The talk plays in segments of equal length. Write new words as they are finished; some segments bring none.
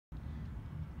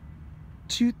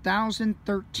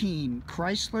2013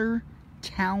 Chrysler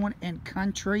Town and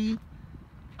Country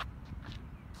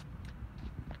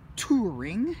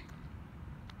Touring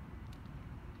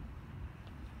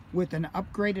with an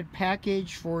upgraded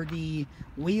package for the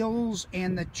wheels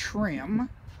and the trim.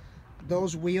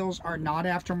 Those wheels are not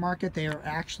aftermarket, they are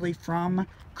actually from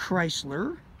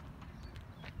Chrysler.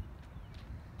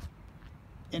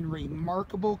 In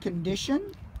remarkable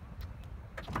condition.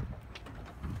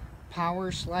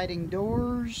 Power sliding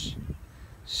doors,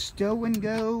 stow and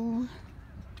go,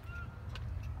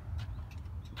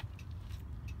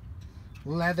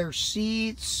 leather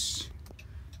seats,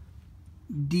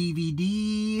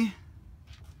 DVD,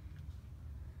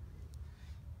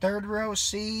 third row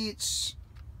seats,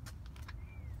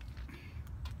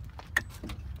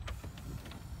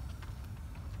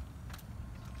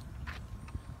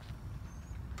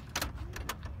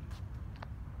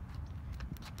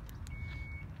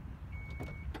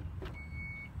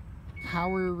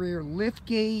 power rear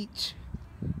liftgate,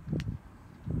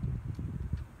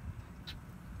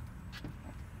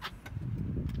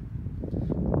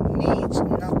 needs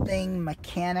nothing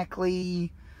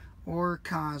mechanically or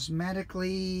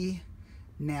cosmetically,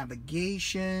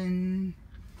 navigation,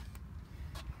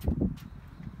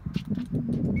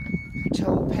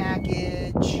 tow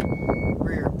package,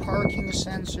 rear parking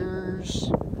sensors.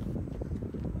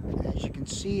 As you can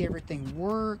see, everything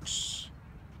works.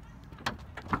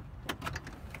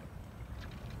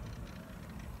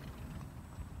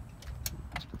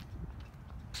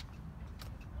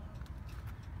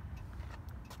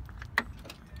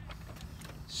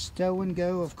 Stow and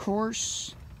go, of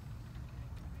course.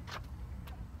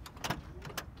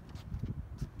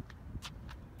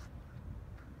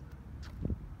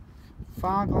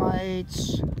 Fog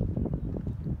lights.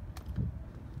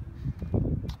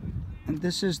 And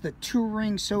this is the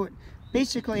Touring, so it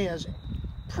basically has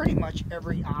pretty much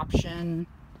every option.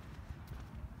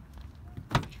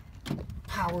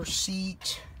 Power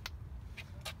seat.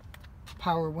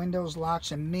 Power windows,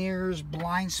 locks and mirrors,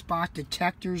 blind spot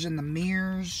detectors in the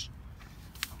mirrors.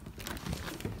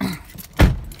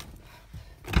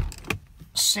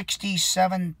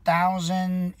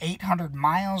 67,800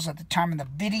 miles at the time of the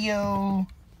video.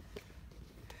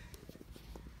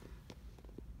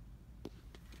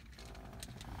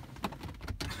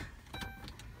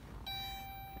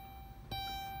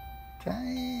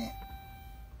 Okay.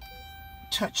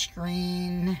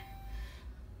 Touchscreen.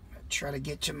 Try to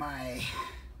get to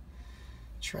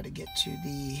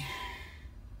the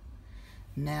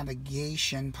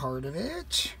navigation part of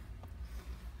it.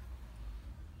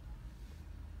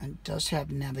 It does have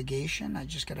navigation. I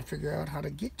just got to figure out how to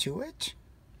get to it.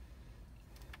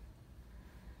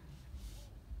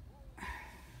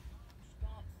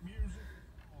 Stop music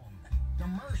on.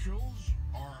 Commercials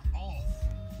are off.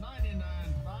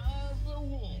 99.5 The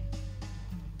Wolf.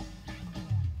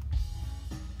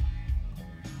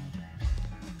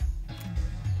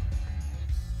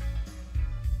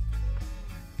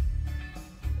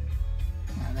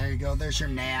 There you go. There's your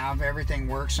nav. Everything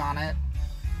works on it.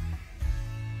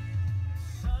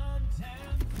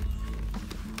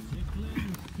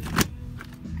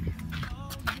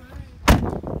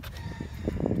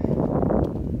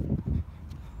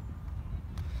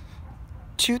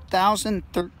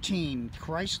 (2013)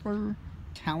 Chrysler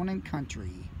Town and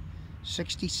Country,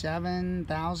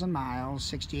 67,000 miles,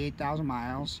 68,000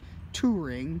 miles,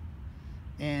 touring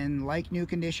in like new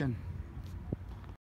condition.